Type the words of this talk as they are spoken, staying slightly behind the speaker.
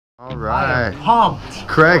All right. Pumped.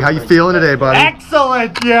 Craig, how you feeling today, buddy?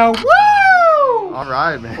 Excellent, yeah. Woo! All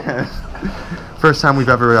right, man. First time we've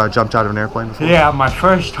ever jumped out of an airplane before? Yeah, my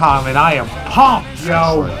first time, and I am pumped,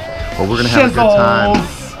 yo. Excellent. Well, we're going to have a good time.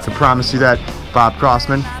 I can promise you that. Bob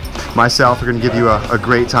Crossman, myself, are going to give you a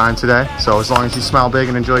great time today. So as long as you smile big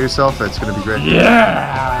and enjoy yourself, it's going to be great.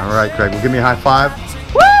 Yeah. All right, Craig, well, give me a high five.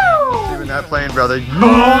 Woo! See you in that plane, brother.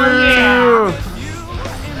 Oh, yeah.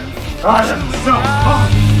 I am so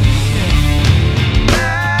pumped.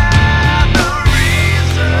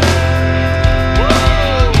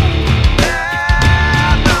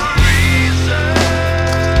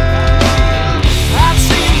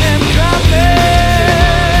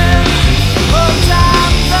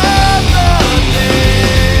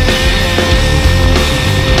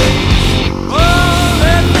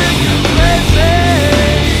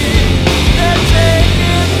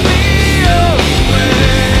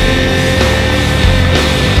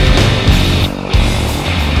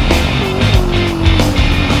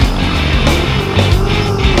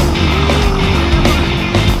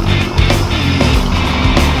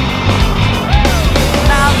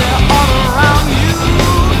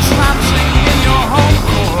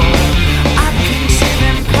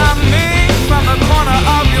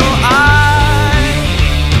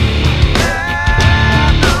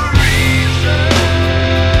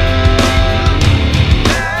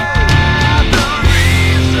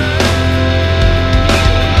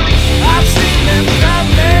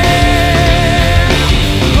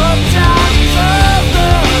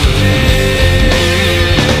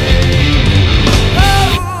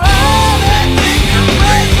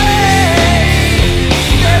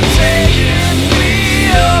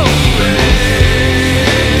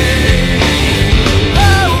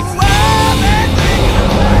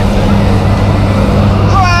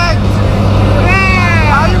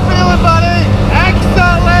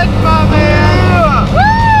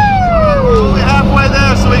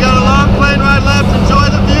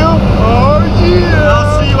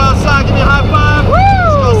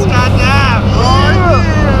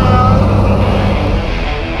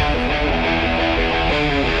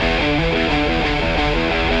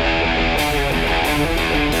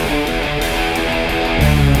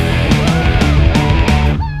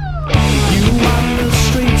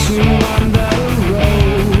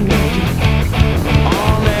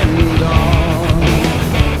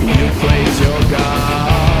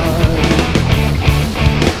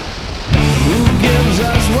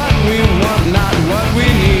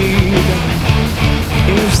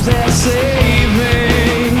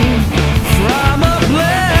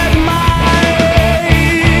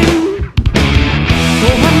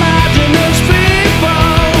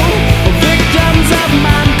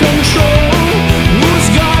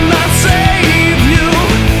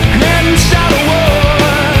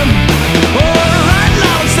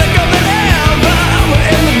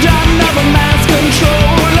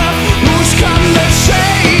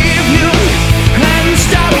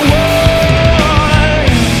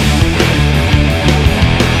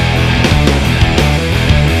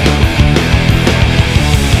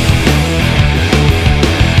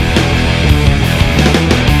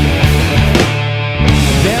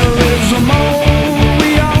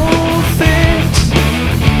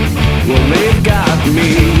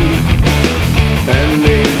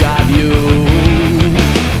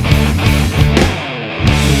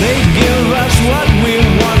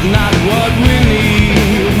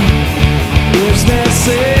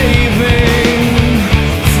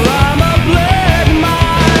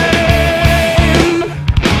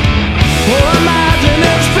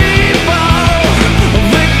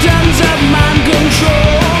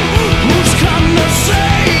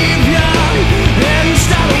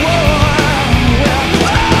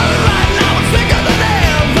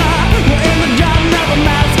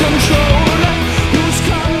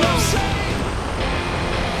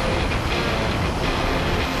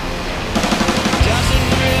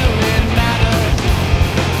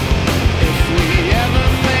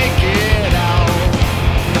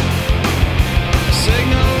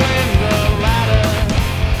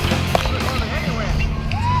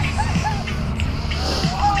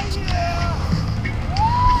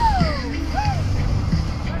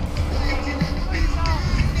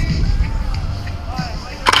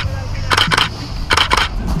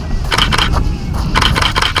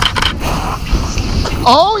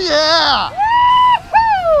 Oh yeah!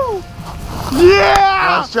 Woo-hoo!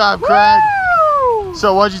 Yeah! Nice job, Craig. Woo!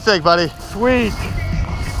 So what'd you think, buddy? Sweet.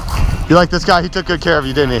 You like this guy? He took good care of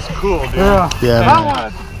you, didn't he? Cool, dude. Yeah. Yeah, I man.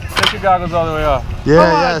 want to take your goggles all the way up. Yeah,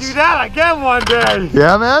 I want to do that again one day.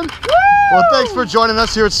 Yeah, man? Woo! Well, thanks for joining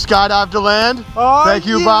us here at Skydive to Land. Oh, Thank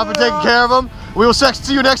you, Bob, for taking care of them. We will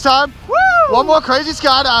see you next time. Woo! One more crazy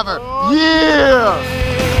skydiver. Yeah!